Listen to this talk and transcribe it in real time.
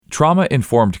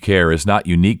Trauma-informed care is not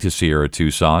unique to Sierra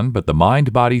Tucson, but the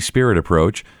mind-body-spirit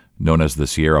approach, known as the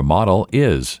Sierra Model,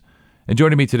 is. And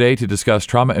joining me today to discuss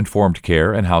trauma-informed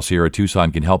care and how Sierra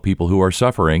Tucson can help people who are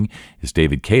suffering is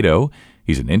David Cato.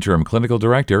 He's an interim clinical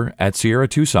director at Sierra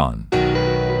Tucson.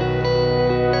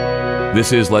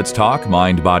 This is Let's Talk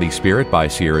Mind, Body, Spirit by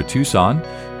Sierra Tucson.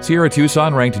 Sierra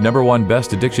Tucson ranked #1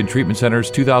 Best Addiction Treatment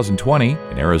Centers 2020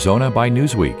 in Arizona by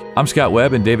Newsweek. I'm Scott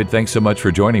Webb, and David, thanks so much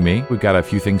for joining me. We've got a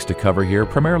few things to cover here.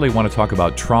 Primarily want to talk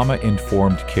about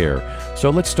trauma-informed care. So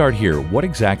let's start here. What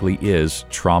exactly is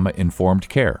trauma-informed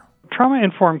care?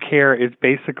 Trauma-informed care is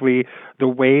basically the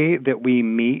way that we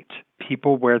meet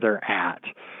people where they're at.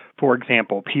 For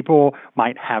example, people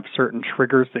might have certain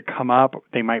triggers that come up.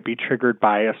 They might be triggered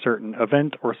by a certain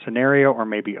event or scenario or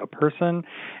maybe a person,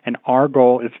 and our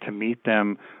goal is to meet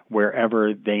them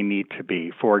wherever they need to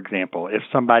be. For example, if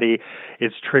somebody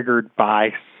is triggered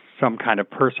by some kind of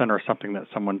person or something that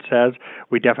someone says,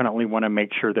 we definitely want to make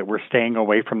sure that we're staying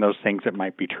away from those things that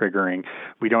might be triggering.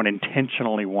 We don't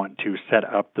intentionally want to set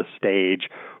up the stage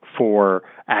for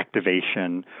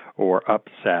activation or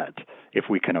upset if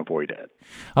we can avoid it.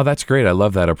 Oh, that's great. I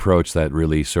love that approach, that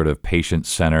really sort of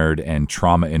patient-centered and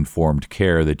trauma-informed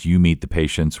care that you meet the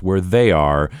patients where they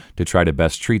are to try to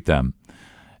best treat them.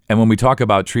 And when we talk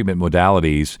about treatment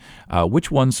modalities,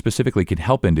 which ones specifically can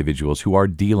help individuals who are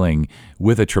dealing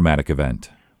with a traumatic event?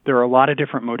 There are a lot of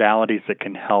different modalities that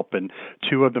can help, and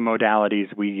two of the modalities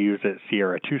we use at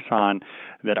Sierra Tucson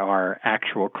that are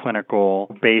actual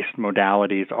clinical-based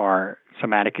modalities are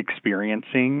somatic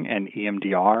experiencing and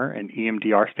EMDR, and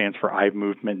EMDR stands for eye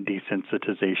movement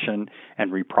desensitization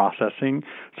and reprocessing.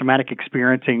 Somatic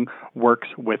experiencing works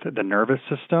with the nervous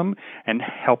system and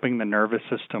helping the nervous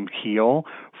system heal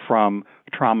from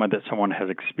trauma that someone has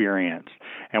experienced.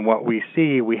 And what we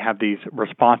see, we have these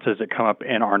responses that come up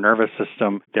in our nervous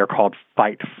system. They're called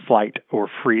fight, flight, or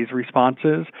freeze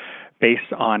responses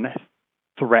based on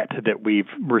threat that we've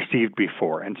received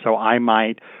before. And so I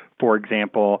might, for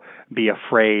example, be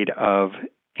afraid of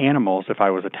animals if I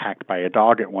was attacked by a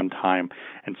dog at one time.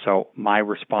 And so my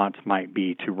response might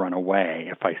be to run away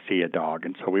if I see a dog.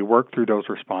 And so we work through those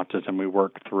responses and we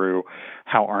work through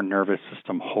how our nervous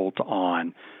system holds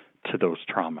on to those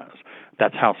traumas.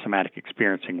 That's how somatic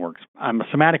experiencing works. I'm a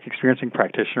somatic experiencing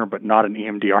practitioner, but not an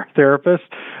EMDR therapist.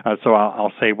 So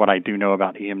I'll say what I do know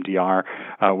about EMDR,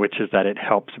 which is that it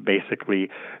helps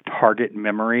basically target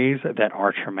memories that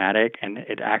are traumatic, and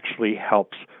it actually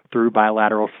helps through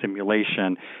bilateral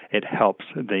stimulation. It helps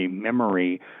the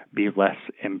memory be less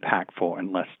impactful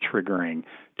and less triggering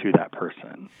to that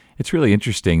person. It's really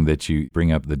interesting that you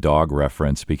bring up the dog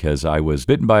reference, because I was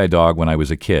bitten by a dog when I was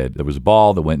a kid. There was a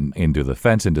ball that went into the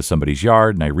fence into somebody's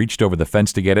yard, and I reached over the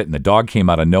fence to get it, and the dog came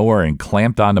out of nowhere and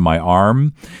clamped onto my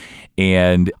arm.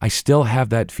 And I still have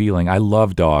that feeling. I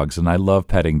love dogs and I love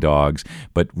petting dogs,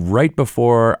 but right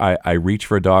before I reach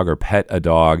for a dog or pet a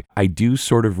dog, I do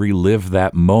sort of relive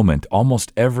that moment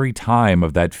almost every time,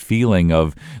 of that feeling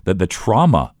of the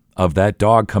trauma of that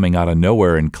dog coming out of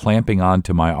nowhere and clamping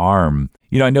onto my arm.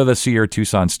 You know, I know that Sierra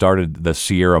Tucson started the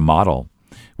Sierra Model,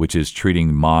 which is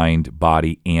treating mind,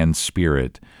 body, and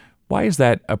spirit. Why is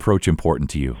that approach important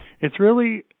to you? It's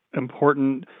really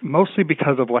important mostly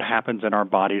because of what happens in our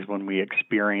bodies when we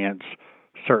experience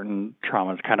certain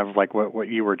traumas, kind of like what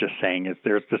you were just saying, is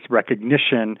there's this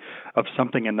recognition of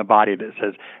something in the body that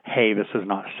says, hey, this is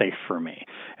not safe for me.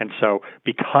 And so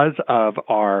because of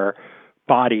our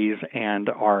bodies and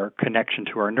our connection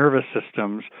to our nervous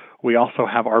systems, we also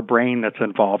have our brain that's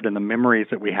involved in the memories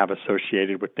that we have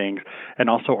associated with things, and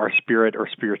also our spirit or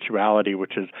spirituality,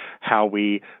 which is how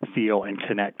we feel and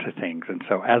connect to things. And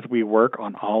so as we work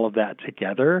on all of that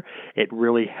together, it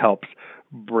really helps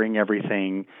bring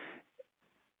everything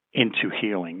into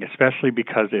healing, especially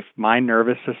because if my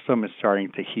nervous system is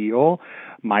starting to heal,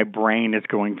 my brain is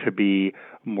going to be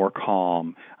more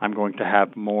calm. I'm going to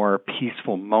have more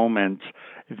peaceful moments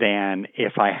than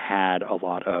if I had a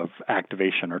lot of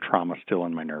activation or trauma still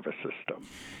in my nervous system.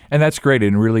 And that's great.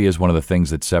 And really is one of the things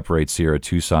that separates Sierra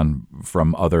Tucson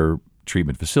from other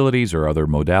treatment facilities or other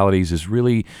modalities, is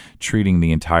really treating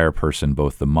the entire person,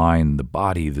 both the mind, the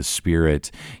body, the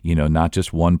spirit, not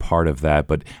just one part of that,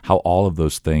 but how all of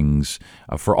those things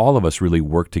for all of us really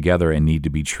work together and need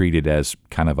to be treated as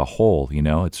kind of a whole.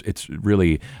 It's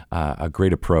really a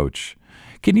great approach.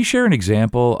 Can you share an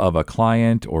example of a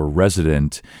client or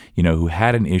resident, who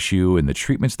had an issue and the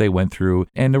treatments they went through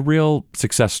and a real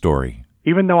success story?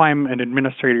 Even though I'm an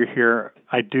administrator here,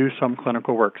 I do some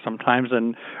clinical work sometimes,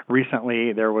 and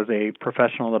recently there was a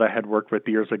professional that I had worked with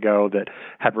years ago that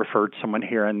had referred someone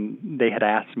here, and they had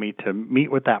asked me to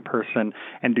meet with that person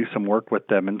and do some work with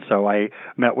them. And so I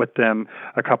met with them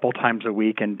a couple times a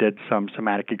week and did some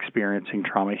somatic experiencing,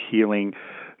 trauma healing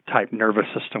type nervous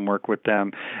system work with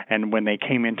them. And when they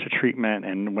came into treatment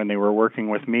and when they were working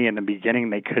with me in the beginning,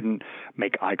 they couldn't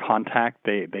make eye contact.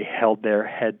 They held their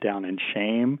head down in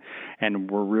shame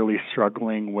and were really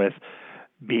struggling with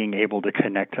being able to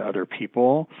connect to other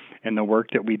people. And the work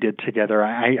that we did together,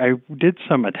 I did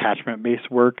some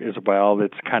attachment-based work as well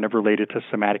that's kind of related to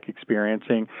somatic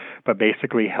experiencing, but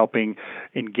basically helping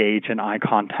engage in eye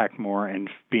contact more and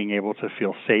being able to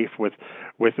feel safe with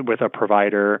a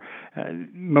provider,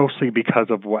 mostly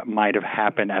because of what might have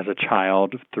happened as a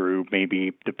child through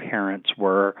maybe the parents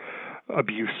were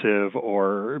abusive,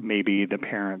 or maybe the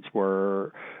parents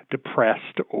were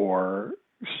depressed or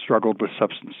struggled with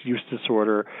substance use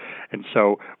disorder. And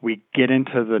so we get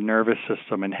into the nervous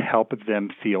system and help them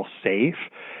feel safe.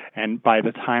 And by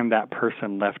the time that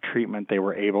person left treatment, they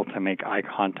were able to make eye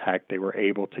contact. They were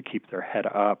able to keep their head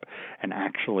up and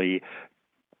actually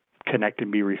connect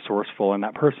and be resourceful. And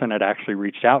that person had actually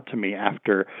reached out to me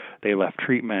after they left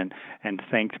treatment and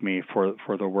thanked me for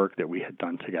the work that we had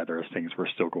done together as things were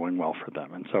still going well for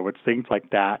them. And so it's things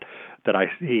like that I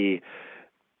see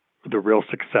the real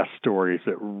success stories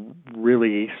that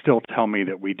really still tell me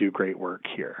that we do great work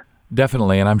here.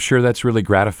 Definitely, and I'm sure that's really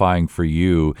gratifying for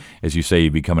you, as you say, you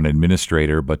become an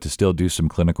administrator, but to still do some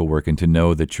clinical work and to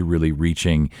know that you're really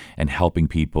reaching and helping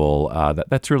people,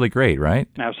 that's really great, right?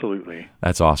 Absolutely.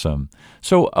 That's awesome.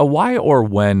 So why or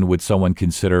when would someone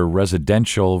consider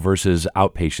residential versus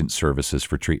outpatient services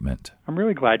for treatment? I'm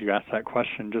really glad you asked that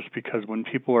question, just because when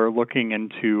people are looking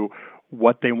into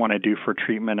what they want to do for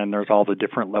treatment, and there's all the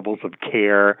different levels of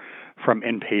care from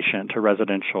inpatient to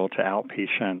residential to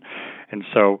outpatient. And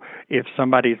so if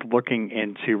somebody's looking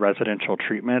into residential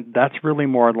treatment, that's really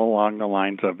more along the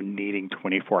lines of needing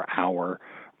 24-hour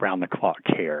round-the-clock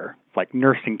care, like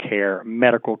nursing care,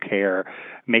 medical care,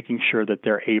 making sure that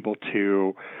they're able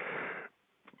to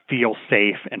feel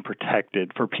safe and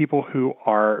protected. For people who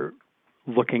are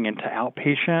looking into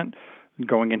outpatient,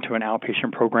 going into an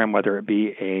outpatient program, whether it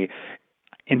be a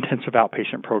intensive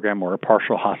outpatient program or a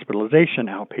partial hospitalization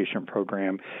outpatient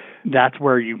program, that's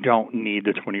where you don't need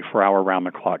the 24-hour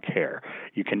round-the-clock care.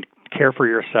 You can care for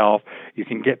yourself. You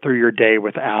can get through your day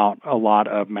without a lot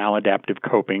of maladaptive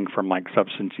coping from like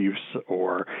substance use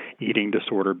or eating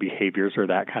disorder behaviors or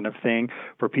that kind of thing.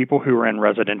 For people who are in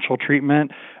residential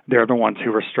treatment, they're the ones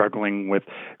who are struggling with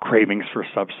cravings for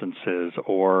substances,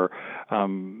 or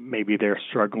maybe they're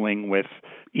struggling with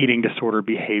eating disorder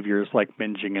behaviors like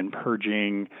binging and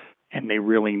purging, and they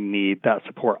really need that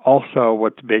support. Also,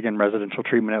 what's big in residential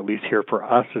treatment, at least here for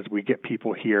us, is we get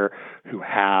people here who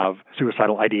have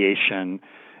suicidal ideation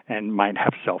and might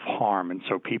have self-harm. And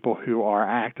so people who are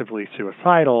actively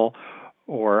suicidal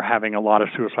or having a lot of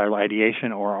suicidal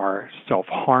ideation or are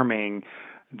self-harming,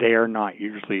 they are not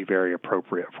usually very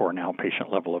appropriate for an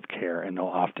outpatient level of care, and they'll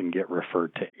often get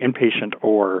referred to inpatient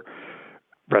or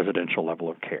residential level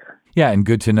of care. Yeah, and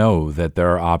good to know that there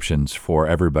are options for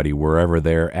everybody wherever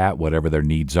they're at, whatever their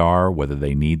needs are, whether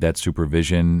they need that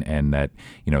supervision and that,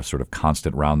 sort of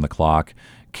constant round-the-clock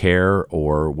care,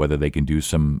 or whether they can do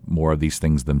some more of these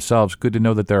things themselves. Good to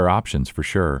know that there are options for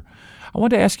sure. I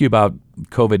want to ask you about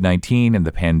COVID-19 and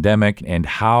the pandemic and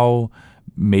how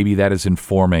maybe that is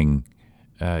informing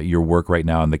your work right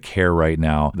now and the care right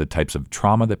now, the types of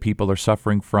trauma that people are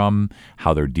suffering from,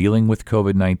 how they're dealing with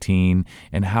COVID-19,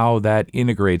 and how that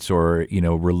integrates or,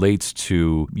 relates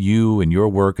to you and your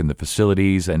work and the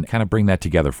facilities, and kind of bring that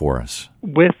together for us.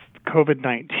 With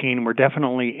COVID-19, we're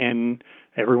definitely in,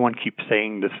 everyone keeps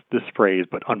saying this phrase,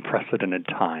 but unprecedented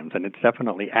times. And it's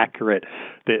definitely accurate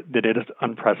that it is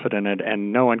unprecedented,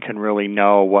 and no one can really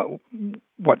know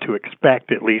what to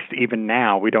expect, at least even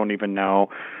now. We don't even know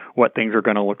what things are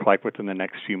going to look like within the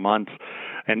next few months.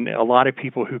 And a lot of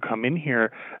people who come in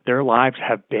here, their lives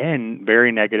have been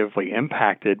very negatively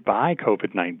impacted by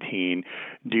COVID-19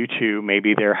 due to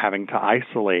maybe they're having to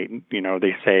isolate.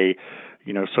 They say,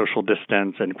 social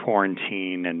distance and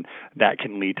quarantine, and that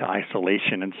can lead to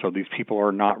isolation. And so these people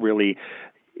are not really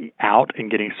out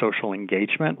and getting social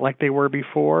engagement like they were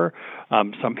before.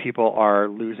 Some people are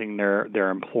losing their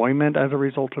employment as a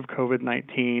result of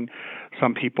COVID-19.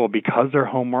 Some people, because they're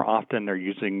home more often, they're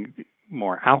using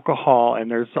more alcohol,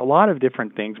 and there's a lot of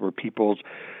different things where people's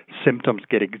symptoms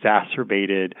get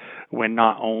exacerbated when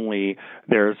not only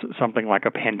there's something like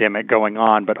a pandemic going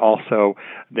on, but also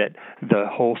that the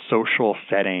whole social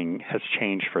setting has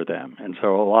changed for them. And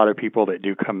so a lot of people that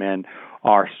do come in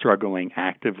are struggling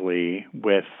actively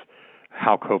with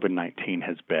how COVID-19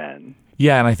 has been.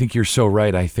 Yeah, and I think you're so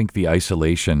right. I think the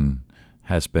isolation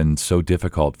has been so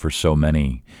difficult for so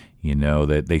many. You know,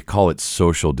 that they call it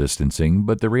social distancing,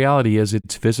 but the reality is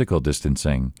it's physical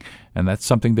distancing. And that's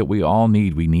something that we all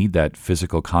need. We need that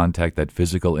physical contact, that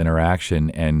physical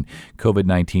interaction. And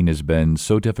COVID-19 has been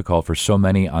so difficult for so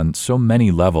many on so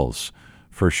many levels,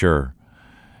 for sure.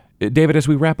 David, as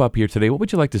we wrap up here today, what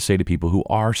would you like to say to people who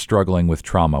are struggling with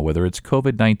trauma, whether it's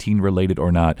COVID-19 related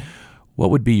or not? What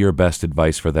would be your best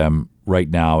advice for them right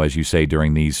now, as you say,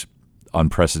 during these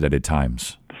unprecedented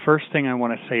times? First thing I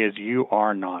want to say is you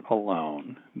are not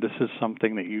alone. This is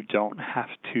something that you don't have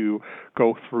to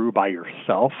go through by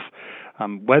yourself.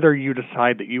 Whether you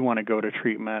decide that you want to go to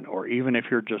treatment, or even if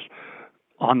you're just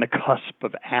on the cusp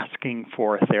of asking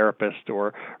for a therapist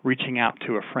or reaching out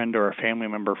to a friend or a family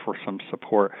member for some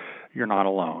support, you're not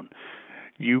alone.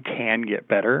 You can get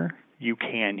better. You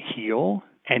can heal.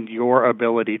 And your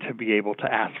ability to be able to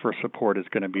ask for support is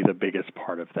going to be the biggest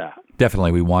part of that.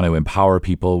 Definitely. We want to empower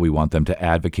people. We want them to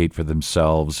advocate for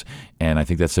themselves. And I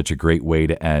think that's such a great way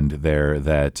to end there,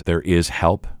 that there is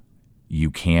help. You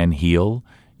can heal.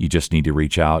 You just need to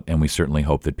reach out. And we certainly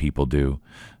hope that people do.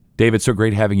 David, so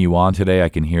great having you on today. I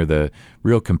can hear the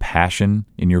real compassion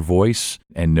in your voice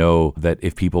and know that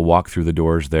if people walk through the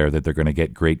doors there, that they're going to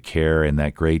get great care and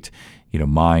that great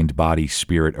mind, body,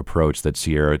 spirit approach that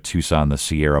Sierra Tucson, the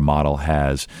Sierra model,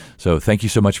 has. So thank you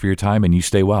so much for your time, and you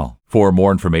stay well. For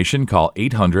more information, call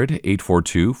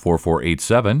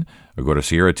 800-842-4487 or go to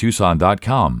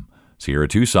sierratucson.com. Sierra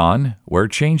Tucson, where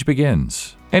change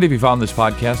begins. And if you found this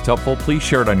podcast helpful, please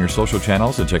share it on your social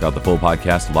channels and check out the full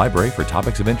podcast library for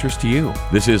topics of interest to you.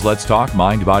 This is Let's Talk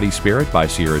Mind, Body, Spirit by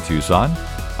Sierra Tucson.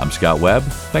 I'm Scott Webb.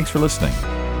 Thanks for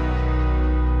listening.